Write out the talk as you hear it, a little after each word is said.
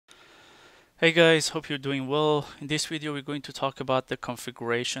Hey guys, hope you're doing well. In this video, we're going to talk about the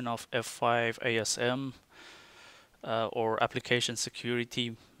configuration of F5 ASM or Application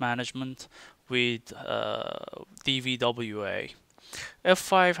Security Management with DVWA.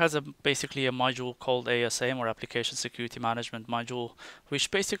 F5 has basically a module called ASM or Application Security Management module,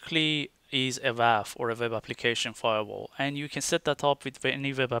 which basically is a WAF or a web application firewall, and you can set that up with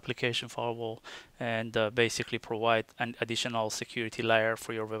any web application firewall and basically provide an additional security layer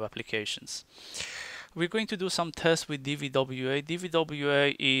for your web applications. We're going to do some tests with DVWA.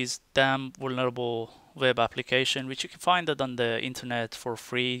 DVWA is damn vulnerable web application, which you can find it on the internet for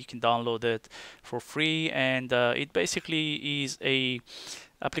free. You can download it for free, and it basically is a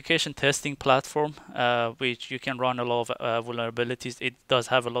application testing platform which you can run a lot of vulnerabilities. It does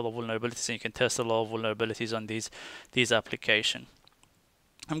have a lot of vulnerabilities, and you can test a lot of vulnerabilities on these applications.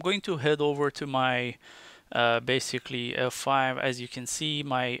 I'm going to head over to my basically F5. As you can see,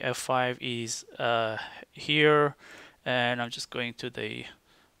 my F5 is here, and I'm just going to the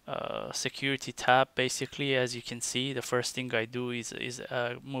security tab. Basically, as you can see, the first thing I do is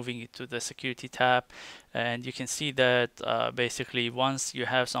moving it to the security tab, and you can see that basically once you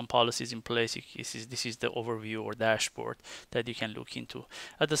have some policies in place, this is the overview or dashboard that you can look into.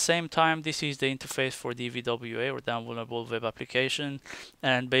 At the same time, this is the interface for DVWA or Damn Vulnerable Web Application,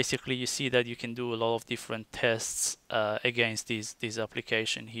 and basically you see that you can do a lot of different tests against these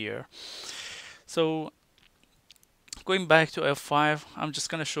application here. So going back to F5, I'm just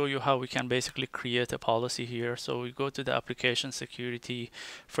going to show you how we can basically create a policy here. So we go to the application security.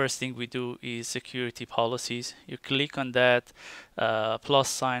 First thing we do is security policies. You click on that plus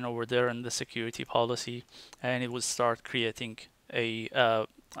sign over there in the security policy, and it will start creating a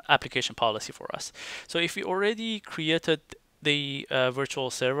application policy for us. So if you already created the virtual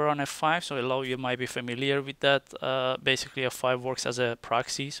server on F5, so a lot of you might be familiar with that. Basically, F5 works as a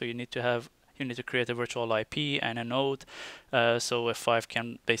proxy, so you need to create a virtual IP and a node, so F5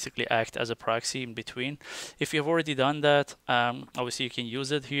 can basically act as a proxy in between. If you've already done that, obviously you can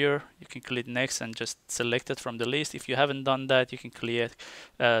use it here. You can click next and just select it from the list. If you haven't done that, you can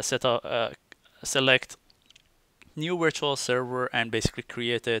select new virtual server and basically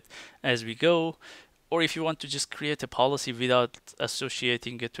create it as we go. Or if you want to just create a policy without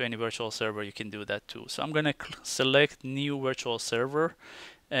associating it to any virtual server, you can do that too. So I'm going to select new virtual server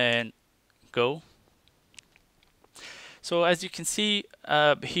and go. So as you can see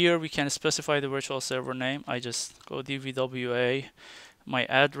here, we can specify the virtual server name. I just go DVWA. My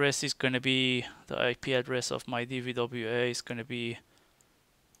address is going to be, the IP address of my DVWA is going to be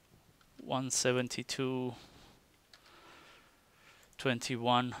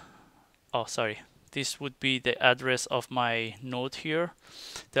 172.21. Oh, sorry. This would be the address of my node here.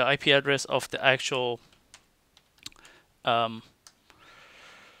 The IP address of the actual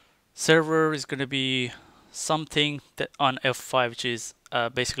server is going to be something that on F5, which is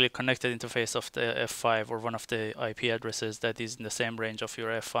basically a connected interface of the F5 or one of the IP addresses that is in the same range of your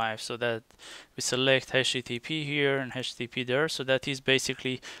F5. So that we select HTTP here and HTTP there. So that is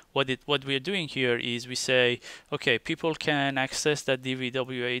basically what we're doing here is we say, okay, people can access that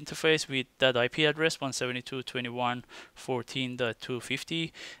DVWA interface with that IP address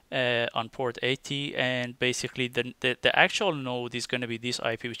 172.21.14.250 on port 80, and basically the actual node is going to be this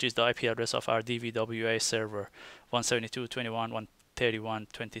IP, which is the IP address of our DVWA server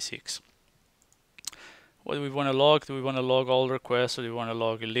 172.21.131.26. What do we want to log? Do we want to log all requests, or do we want to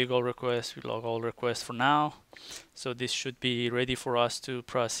log illegal requests? We log all requests for now. So this should be ready for us to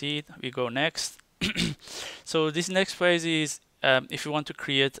proceed. We go next. So this next phase is if you want to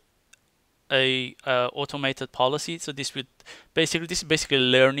create a automated policy. So this is basically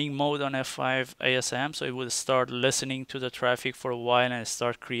learning mode on F5 ASM. So it will start listening to the traffic for a while and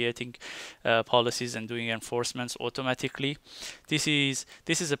start creating policies and doing enforcements automatically. This is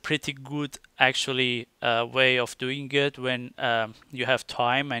a pretty good actually way of doing it when you have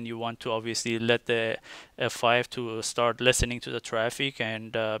time and you want to obviously let the F5 to start listening to the traffic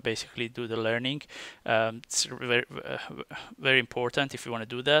and basically do the learning. It's very important if you want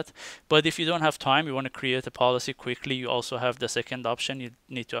to do that. But if you don't have time, you want to create a policy quickly, you also have the second option. You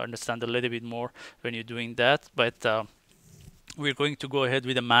need to understand a little bit more when you're doing that, but we're going to go ahead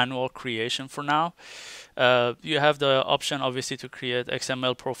with a manual creation for now. You have the option obviously to create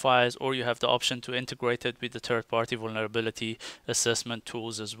XML profiles, or you have the option to integrate it with the third-party vulnerability assessment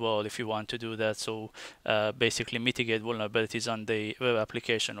tools as well if you want to do that. So basically mitigate vulnerabilities on the web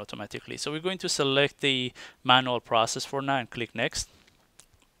application automatically. So we're going to select the manual process for now and click next.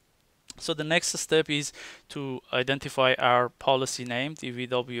 So the next step is to identify our policy name,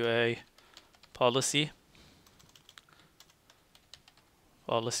 DVWA policy.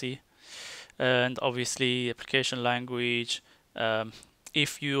 and obviously application language.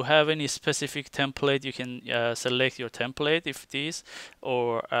 If you have any specific template, you can select your template if it is,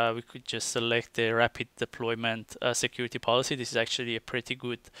 or we could just select the rapid deployment security policy. This is actually a pretty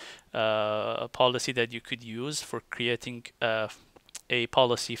good policy that you could use for creating a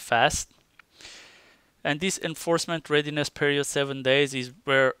policy fast. And this enforcement readiness period 7 days is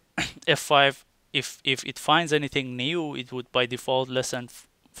where F5, if it finds anything new, it would by default listen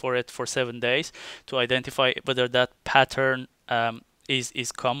for it for 7 days to identify whether that pattern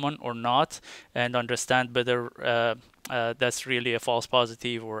is common or not, and understand whether that's really a false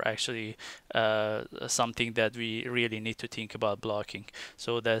positive or actually something that we really need to think about blocking.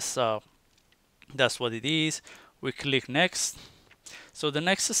 So that's what it is. We click next. So the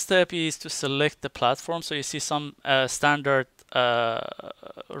next step is to select the platform. So you see some standard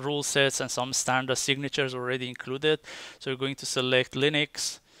rule sets and some standard signatures already included. So we're going to select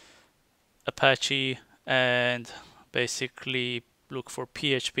Linux, Apache, and basically look for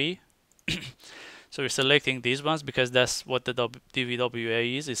PHP. So we're selecting these ones because that's what the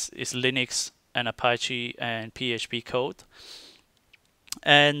DVWA is Linux and Apache and PHP code.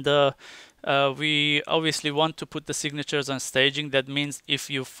 And we obviously want to put the signatures on staging. That means if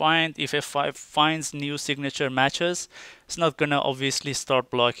F5 finds new signature matches, it's not gonna obviously start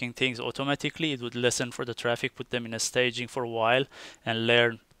blocking things automatically. It would listen for the traffic, put them in a staging for a while, and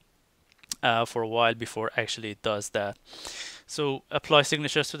learn for a while before actually it does that. So apply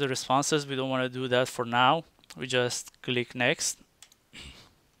signatures to the responses. We don't want to do that for now. We just click next.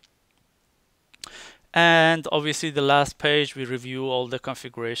 And obviously the last page, we review all the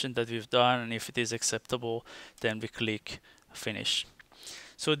configuration that we've done, and if it is acceptable, then we click finish.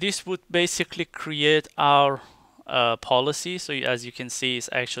 So this would basically create our policy. So as you can see, it's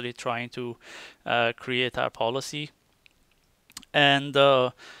actually trying to create our policy. And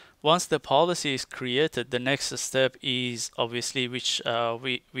once the policy is created, the next step is obviously, which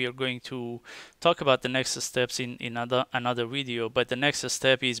we are going to talk about the next steps in another video, but the next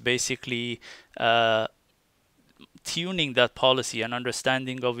step is basically tuning that policy and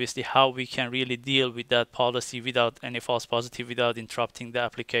understanding obviously how we can really deal with that policy without any false positive, without interrupting the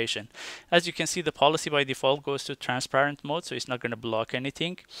application. As you can see, the policy by default goes to transparent mode, so it's not going to block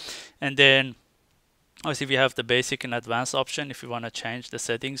anything. And then obviously we have the basic and advanced option if you want to change the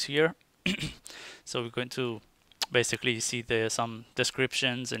settings here. So we're going to basically see some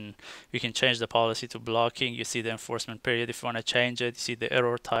descriptions, and we can change the policy to blocking. You see the enforcement period if you want to change it. You see the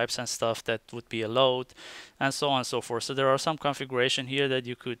error types and stuff that would be allowed, and so on and so forth. So there are some configuration here that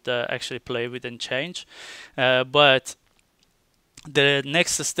you could actually play with and change. But the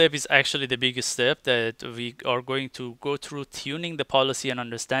next step is actually the biggest step, that we are going to go through tuning the policy and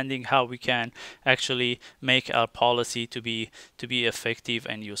understanding how we can actually make our policy to be effective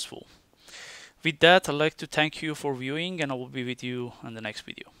and useful. With that, I'd like to thank you for viewing, and I will be with you on the next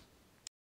video.